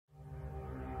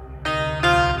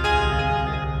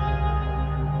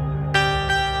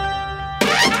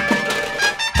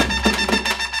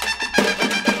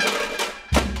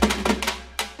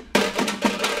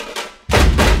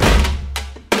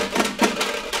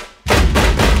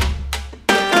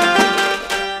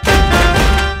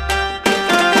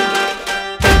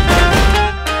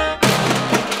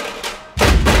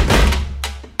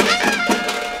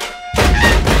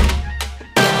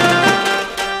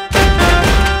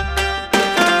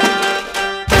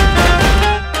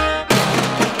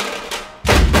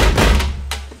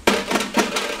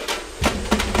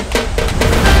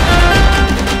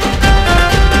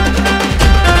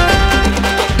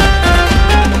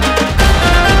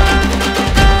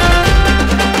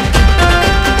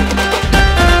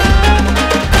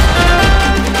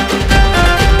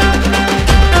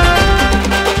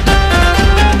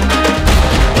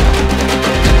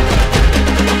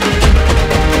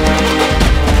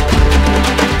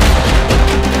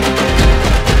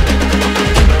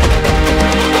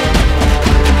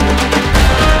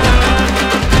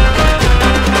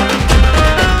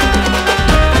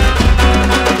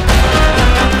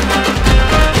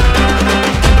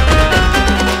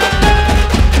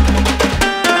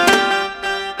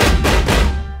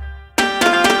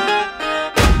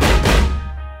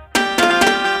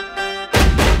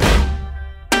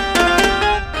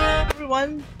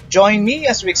Join me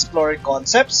as we explore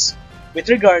concepts with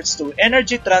regards to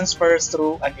energy transfers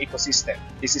through an ecosystem.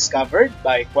 This is covered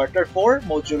by Quarter 4,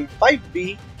 Module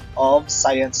 5B of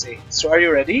Science 8. So are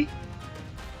you ready?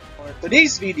 For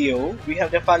today's video, we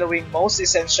have the following most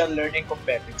essential learning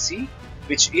competency,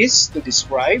 which is to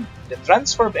describe the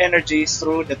transfer of energies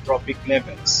through the trophic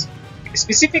levels.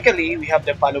 Specifically, we have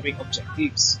the following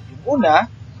objectives. Yung una,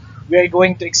 we are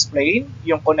going to explain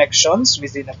yung connections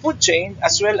within a food chain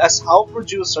as well as how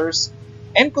producers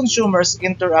and consumers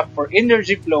interact for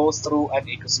energy flow through an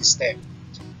ecosystem.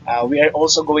 We are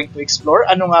also going to explore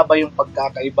ano nga ba yung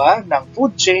pagkakaiba ng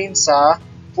food chain sa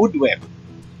food web.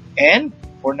 And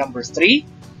for number 3,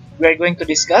 we are going to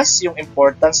discuss yung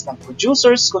importance ng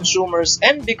producers, consumers,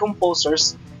 and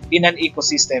decomposers in an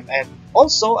ecosystem and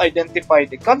also identify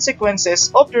the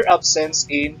consequences of their absence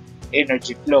in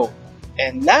energy flow.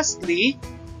 And lastly,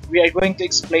 we are going to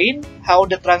explain how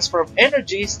the transfer of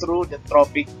energies through the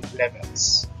trophic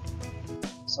levels.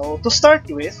 So to start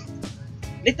with,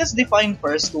 let us define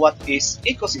first what is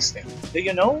ecosystem. Do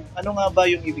you know? Ano nga ba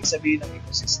yung ibig sabihin ng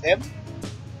ecosystem?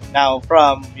 Now,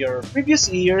 from your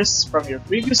previous years, from your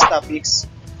previous topics,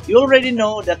 you already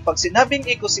know that pag sinabing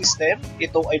ecosystem,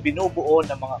 ito ay binubuo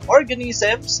ng mga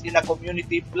organisms in a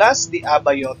community plus the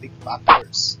abiotic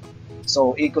factors.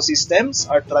 So, ecosystems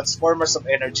are transformers of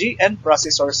energy and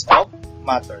processors of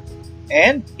matter.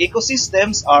 And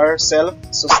ecosystems are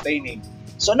self-sustaining.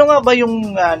 So, ano nga ba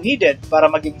yung needed para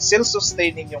maging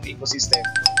self-sustaining yung ecosystem?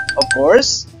 Of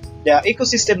course, the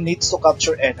ecosystem needs to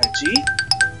capture energy.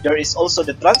 There is also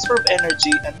the transfer of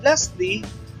energy. And lastly,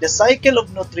 the cycle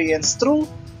of nutrients through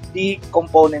the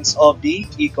components of the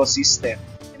ecosystem.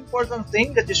 Important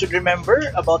thing that you should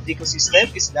remember about ecosystem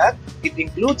is that it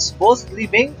includes both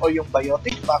living or yung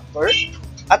biotic factor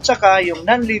at saka yung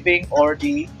non-living or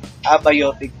the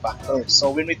abiotic factor. So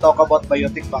when we talk about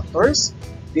biotic factors,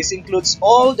 this includes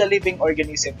all the living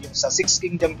organisms yung sa 6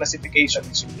 kingdom classification,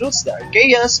 which includes the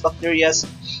archaeas, bacteria,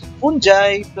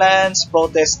 fungi, plants,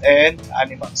 protists, and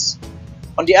animals.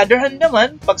 On the other hand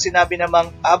naman, pag sinabi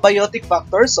namang abiotic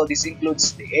factors, so this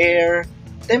includes the air,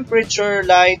 temperature,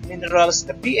 light, minerals,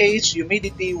 the pH,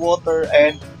 humidity, water,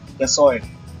 and the soil.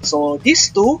 So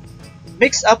these two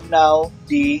makes up now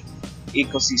the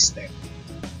ecosystem.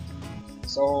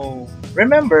 So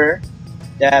remember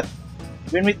that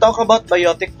when we talk about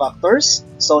biotic factors,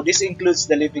 so this includes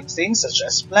the living things such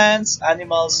as plants,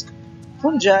 animals,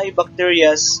 fungi,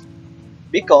 bacteria,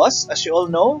 because as you all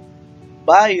know,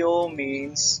 bio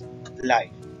means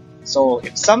life. So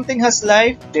if something has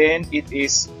life, then it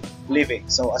is living.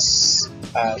 So as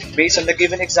based on the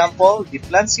given example, the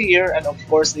plants here and of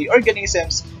course the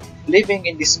organisms living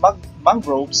in these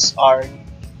mangroves are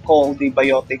called the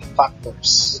biotic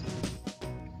factors.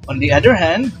 On the other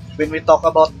hand, when we talk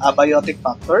about abiotic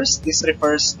factors, this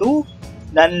refers to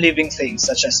non-living things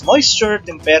such as moisture,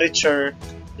 temperature,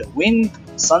 the wind,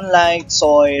 sunlight,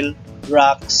 soil,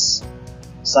 rocks.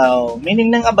 So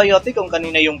meaning ng abiotic, kung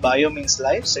kanina yung bio means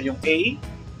life, so yung A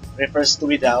refers to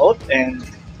without and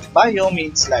bio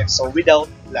means life, so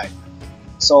without life.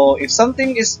 So if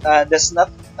something is does not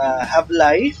have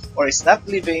life or is not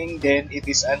living, then it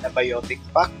is an abiotic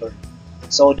factor.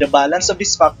 So the balance of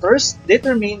these factors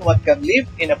determine what can live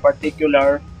in a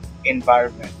particular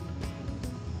environment.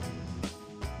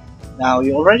 Now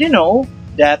you already know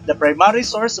that the primary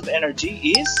source of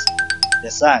energy is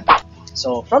the sun.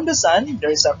 So from the sun,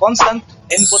 there is a constant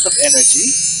input of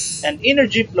energy, and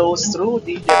energy flows through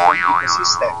the different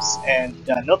ecosystems, and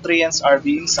the nutrients are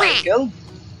being cycled.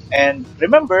 And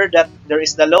remember that there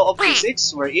is the law of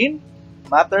physics wherein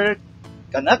matter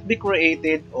cannot be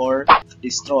created or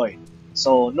destroyed.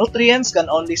 So nutrients can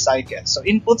only cycle. So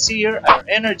inputs here are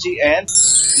energy and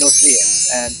nutrients,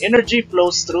 and energy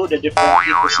flows through the different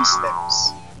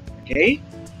ecosystems. Okay?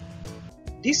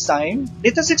 This time,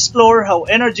 let us explore how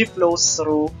energy flows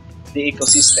through the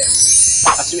ecosystem.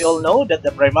 As we all know that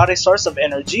the primary source of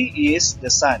energy is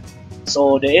the sun.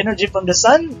 So the energy from the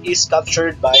sun is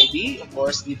captured by of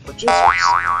course, the producers,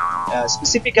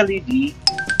 specifically the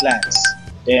plants.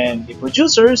 Then the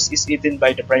producers is eaten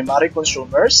by the primary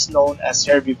consumers known as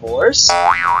herbivores,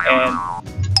 and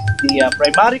the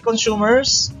primary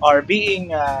consumers are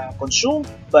being consumed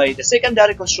by the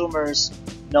secondary consumers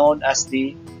known as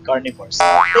the carnivores.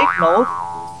 Take note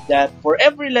that for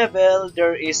every level,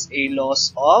 there is a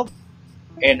loss of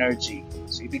energy.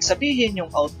 So, ibig sabihin, yung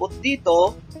output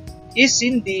dito is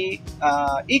hindi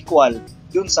equal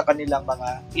dun sa kanilang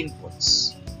mga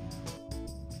inputs.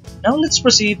 Now, let's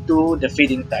proceed to the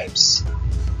feeding types.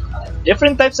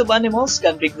 Different types of animals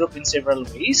can be grouped in several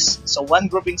ways. So, one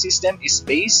grouping system is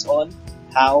based on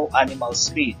how animals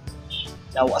feed.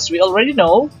 Now, as we already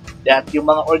know, that yung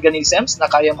mga organisms na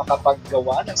kaya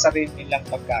makapaggawa ng sarili nilang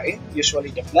pagkain, usually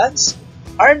the plants,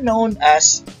 are known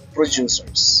as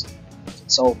producers.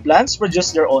 So, plants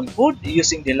produce their own food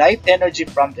using the light energy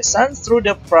from the sun through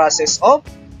the process of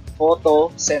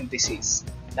photosynthesis.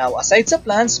 Now, aside sa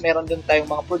plants, meron din tayong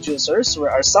mga producers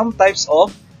where are some types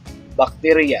of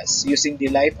bacteria using the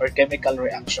light or chemical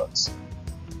reactions.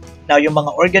 Now, yung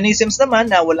mga organisms naman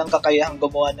na walang kakayahang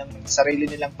gumawa ng sarili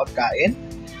nilang pagkain,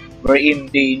 wherein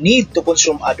they need to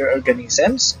consume other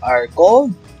organisms, are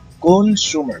called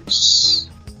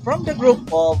consumers. From the group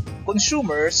of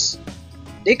consumers,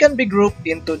 they can be grouped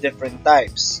into different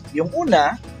types. Yung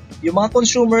una, yung mga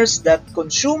consumers that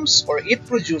consumes or eat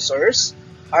producers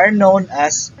are known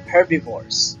as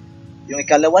herbivores. Yung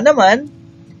ikalawa naman,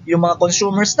 yung mga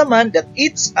consumers naman that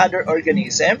eats other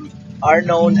organism are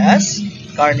known as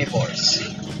carnivores.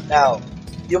 Now,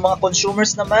 yung mga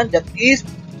consumers naman that eat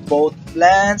both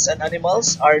plants and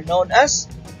animals are known as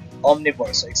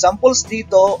omnivores. So, examples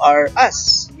dito are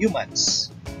us, humans.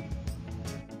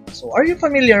 So, are you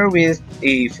familiar with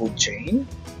a food chain?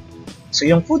 So,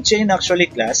 yung food chain actually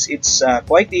class, it's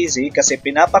quite easy kasi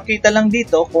pinapakita lang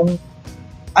dito kung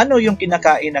ano yung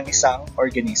kinakain ng isang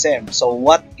organism. So,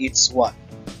 what eats what?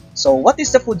 So, what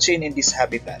is the food chain in this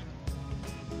habitat?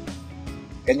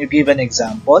 Can you give an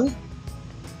example?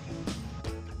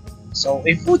 So,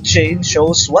 a food chain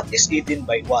shows what is eaten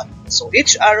by what. So,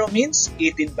 each arrow means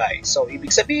eaten by. So, ibig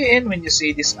sabihin, when you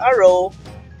see this arrow,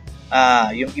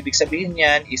 yung ibig sabihin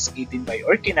niyan is eaten by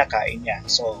or kinakain niya.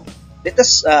 So, let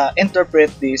us interpret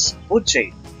this food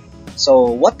chain. So,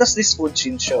 what does this food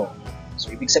chain show? So,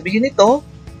 ibig sabihin nito,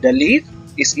 the leaf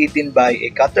is eaten by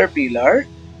a caterpillar.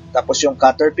 Tapos, yung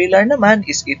caterpillar naman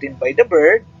is eaten by the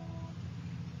bird.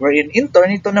 Wherein in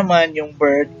turn, ito naman yung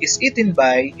bird is eaten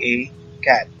by a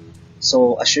cat.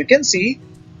 So, as you can see,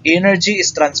 energy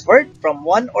is transferred from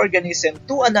one organism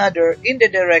to another in the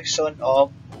direction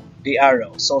of the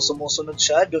arrow. So, sumusunod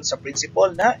siya dun sa principle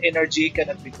na energy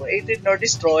cannot be created nor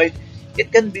destroyed.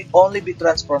 It can only be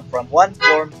transformed from one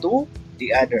form to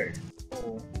the other.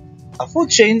 So, a food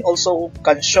chain also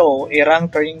can show a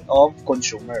ranking of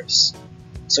consumers.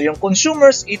 So, yung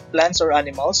consumers eat plants or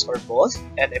animals or both,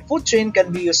 and a food chain can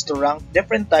be used to rank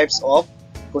different types of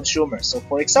consumers. So,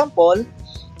 for example,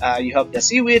 you have the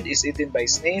seaweed is eaten by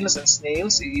snails, and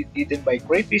snails eaten by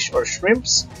crayfish or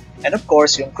shrimps, and of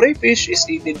course, yung crayfish is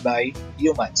eaten by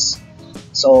humans.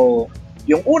 So,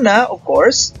 yung una, of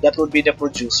course, that would be the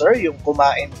producer. Yung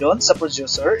kumain doon sa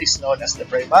producer is known as the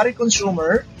primary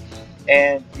consumer,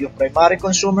 and yung primary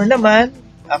consumer naman,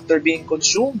 after being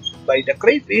consumed by the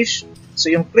crayfish, so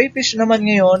yung crayfish naman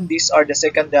ngayon, these are the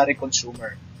secondary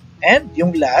consumer. And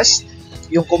yung last,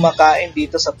 yung kumakain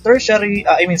dito sa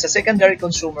sa secondary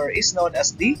consumer is known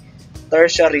as the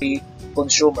tertiary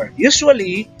consumer.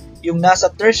 Usually, yung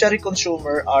nasa tertiary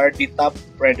consumer are the top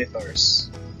predators.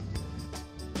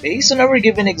 Based on our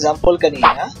given example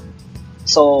kanina,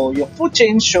 so yung food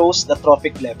chain shows the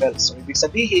trophic level. So, ibig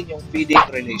sabihin yung feeding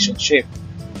relationship.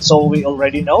 So, we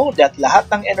already know that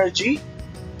lahat ng energy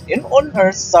on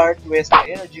Earth start with the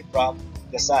energy from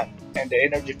the sun. And the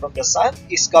energy from the sun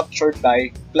is captured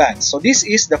by plants. So, this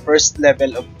is the first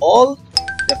level of all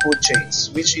the food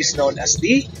chains, which is known as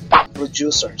the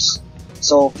producers.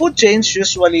 So, food chains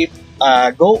usually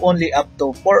go only up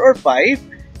to 4 or 5.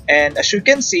 And as you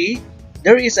can see,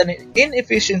 there is an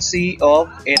inefficiency of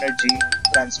energy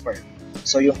transfer.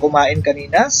 So, yung kumain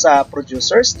kanina sa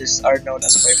producers, these are known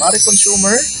as primary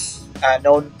consumer,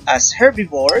 known as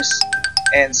herbivores,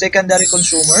 and secondary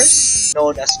consumers,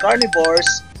 known as carnivores,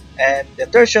 and the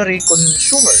tertiary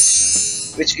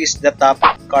consumers, which is the top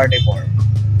carnivore.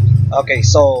 Okay,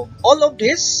 so all of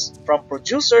this, from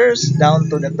producers down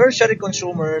to the tertiary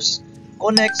consumers,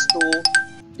 connects to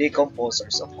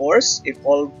decomposers. Of course, if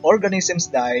all organisms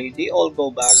die, they all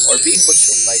go back or being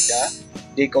consumed by the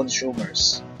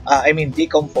decomposers.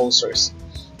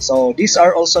 So, these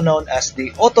are also known as the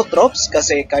autotrophs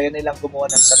kasi kaya nilang gumawa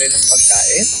ng sariling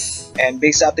pagkain. And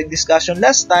based sa ating discussion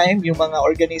last time, yung mga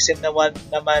organism naman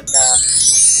na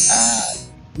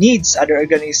needs other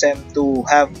organism to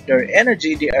have their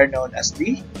energy, they are known as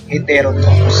the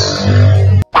heterotrophs.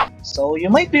 So, you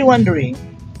might be wondering,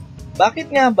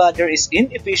 bakit nga ba there is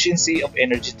inefficiency of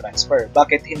energy transfer?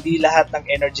 Bakit hindi lahat ng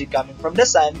energy coming from the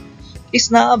sun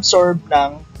is na-absorb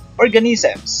ng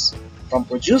organisms from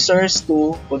producers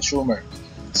to consumer?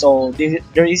 So,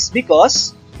 there is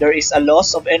because there is a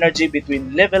loss of energy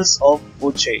between levels of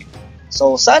food chain.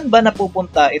 So, saan ba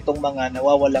napupunta itong mga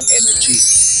nawawalang energy?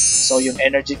 So, yung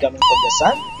energy coming from the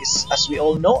sun is, as we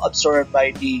all know, absorbed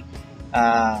by the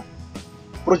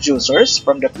producers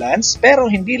from the plants, pero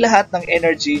hindi lahat ng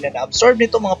energy na na-absorb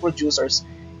nito mga producers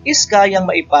is kayang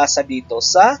maipasa dito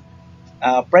sa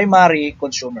primary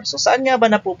consumer. So saan nga ba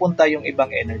napupunta yung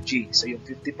ibang energy? So yung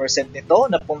 50% nito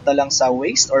napunta lang sa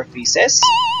waste or feces.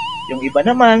 Yung iba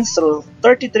naman through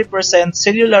 33%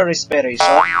 cellular respiration.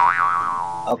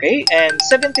 Okay, and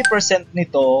 70%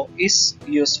 nito is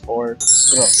used for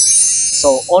growth.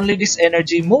 So only this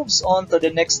energy moves on to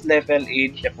the next level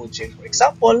in the food chain. For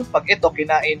example, pag ito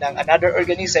kinain ng another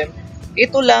organism,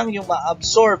 ito lang yung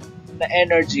ma-absorb na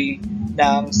energy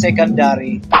ng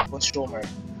secondary consumer.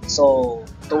 So,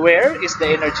 to where is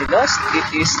the energy lost? It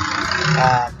is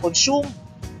consumed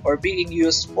or being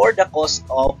used for the cost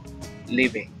of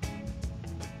living.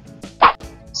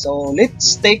 So,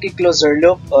 let's take a closer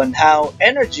look on how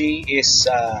energy is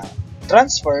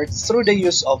transferred through the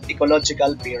use of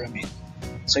ecological pyramid.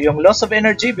 So, yung loss of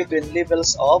energy between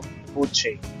levels of food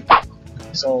chain.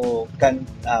 So, can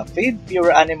feed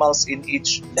fewer animals in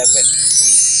each level.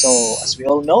 So, as we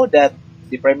all know that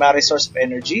the primary source of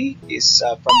energy is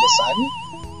from the sun.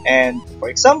 And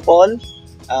for example,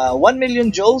 1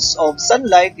 million joules of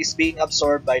sunlight is being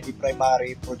absorbed by the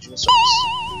primary producers.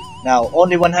 Now,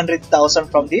 only 100,000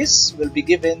 from this will be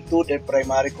given to the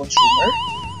primary consumer.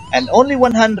 And only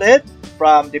 100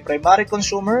 from the primary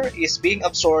consumer is being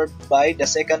absorbed by the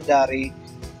secondary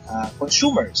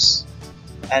consumers.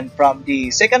 And from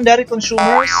the secondary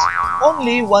consumers,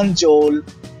 only 1 joule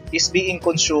is being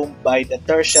consumed by the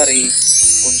tertiary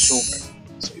consumer.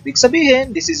 So, ibig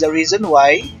sabihin, this is the reason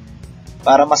why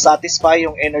para masatisfy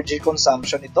yung energy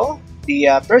consumption ito,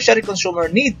 the tertiary consumer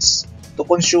needs to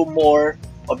consume more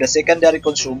of the secondary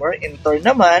consumer. In turn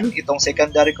naman, itong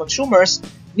secondary consumers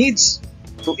needs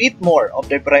to eat more of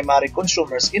the primary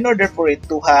consumers in order for it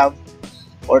to have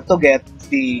or to get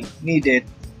the needed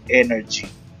energy.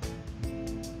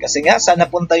 Kasi nga, saan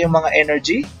napunta yung mga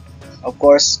energy? Of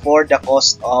course, for the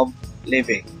cost of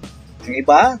living. Yung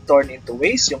iba, turn into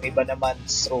waste. Yung iba naman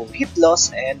through heat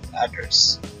loss and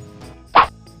others.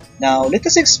 Now, let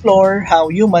us explore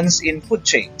how humans in food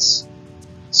chains.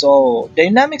 So,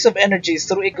 dynamics of energy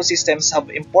through ecosystems have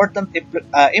important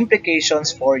implications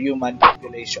for human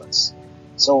populations.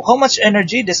 So, how much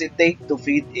energy does it take to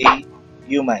feed a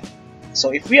human? So,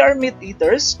 if we are meat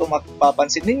eaters, kung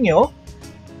mapapansin ninyo,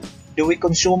 do we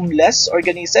consume less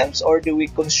organisms or do we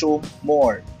consume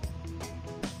more?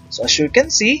 So as you can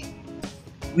see,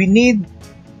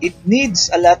 it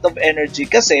needs a lot of energy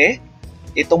kasi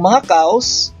itong mga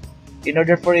cows, in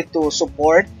order for it to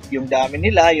support yung dami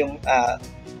nila, yung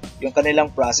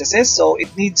kanilang processes, so it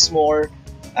needs more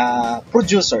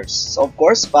producers. So of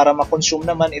course, para ma-consume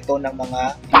naman ito ng mga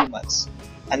humans.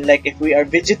 Unlike if we are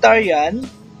vegetarian,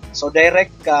 so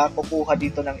direct ka kukuha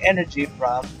dito ng energy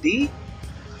from the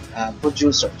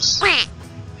producers.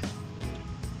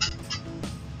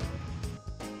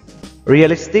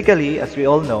 Realistically, as we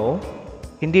all know,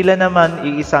 hindi lang naman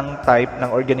iisang type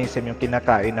ng organism yung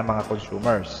kinakain ng mga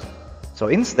consumers. So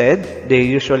instead, they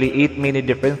usually eat many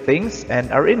different things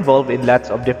and are involved in lots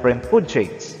of different food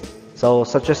chains. So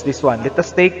such as this one, let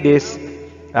us take this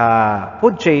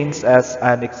food chains as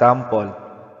an example.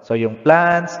 So yung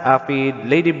plants,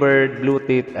 aphid, ladybird, blue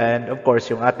tit, and of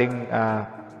course yung ating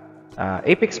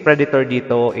apex predator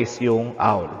dito is yung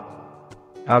owl.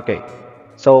 Okay.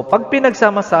 So, pag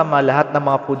pinagsama-sama lahat ng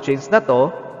mga food chains na to,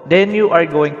 then you are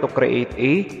going to create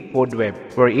a food web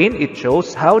wherein it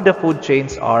shows how the food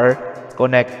chains are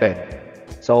connected.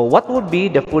 So, what would be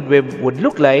the food web would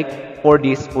look like for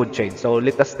this food chain? So,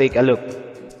 let us take a look.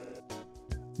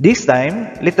 This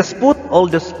time, let us put all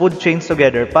those food chains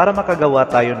together para makagawa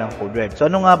tayo ng food web. So,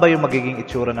 ano nga ba yung magiging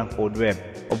itsura ng food web?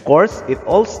 Of course, it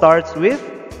all starts with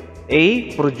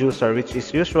a producer, which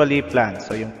is usually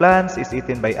plants. So yung plants is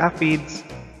eaten by aphids,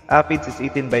 aphids is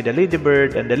eaten by the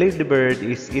ladybird, and the ladybird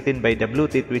is eaten by the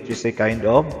blue tit, which is a kind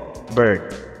of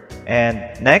bird. And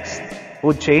next,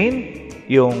 food chain,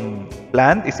 yung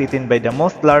plant is eaten by the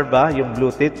moth larva, yung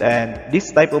blue tit, and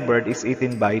this type of bird is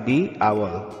eaten by the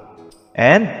owl.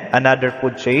 And another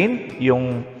food chain,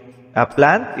 yung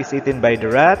plant is eaten by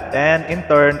the rat, and in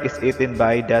turn is eaten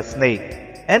by the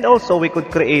snake. And also, we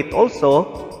could create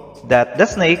also that the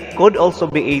snake could also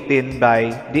be eaten by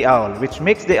the owl, which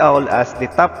makes the owl as the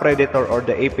top predator or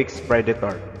the apex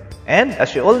predator. And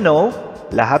as you all know,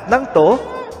 lahat ng to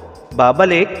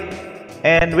babalik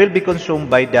and will be consumed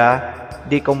by the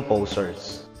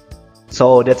decomposers.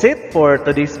 So that's it for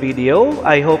today's video.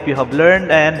 I hope you have learned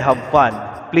and have fun.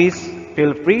 Please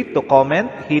feel free to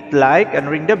comment, hit like, and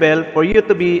ring the bell for you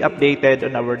to be updated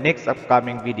on our next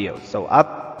upcoming videos. So,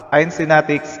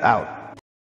 Einsteinatics out.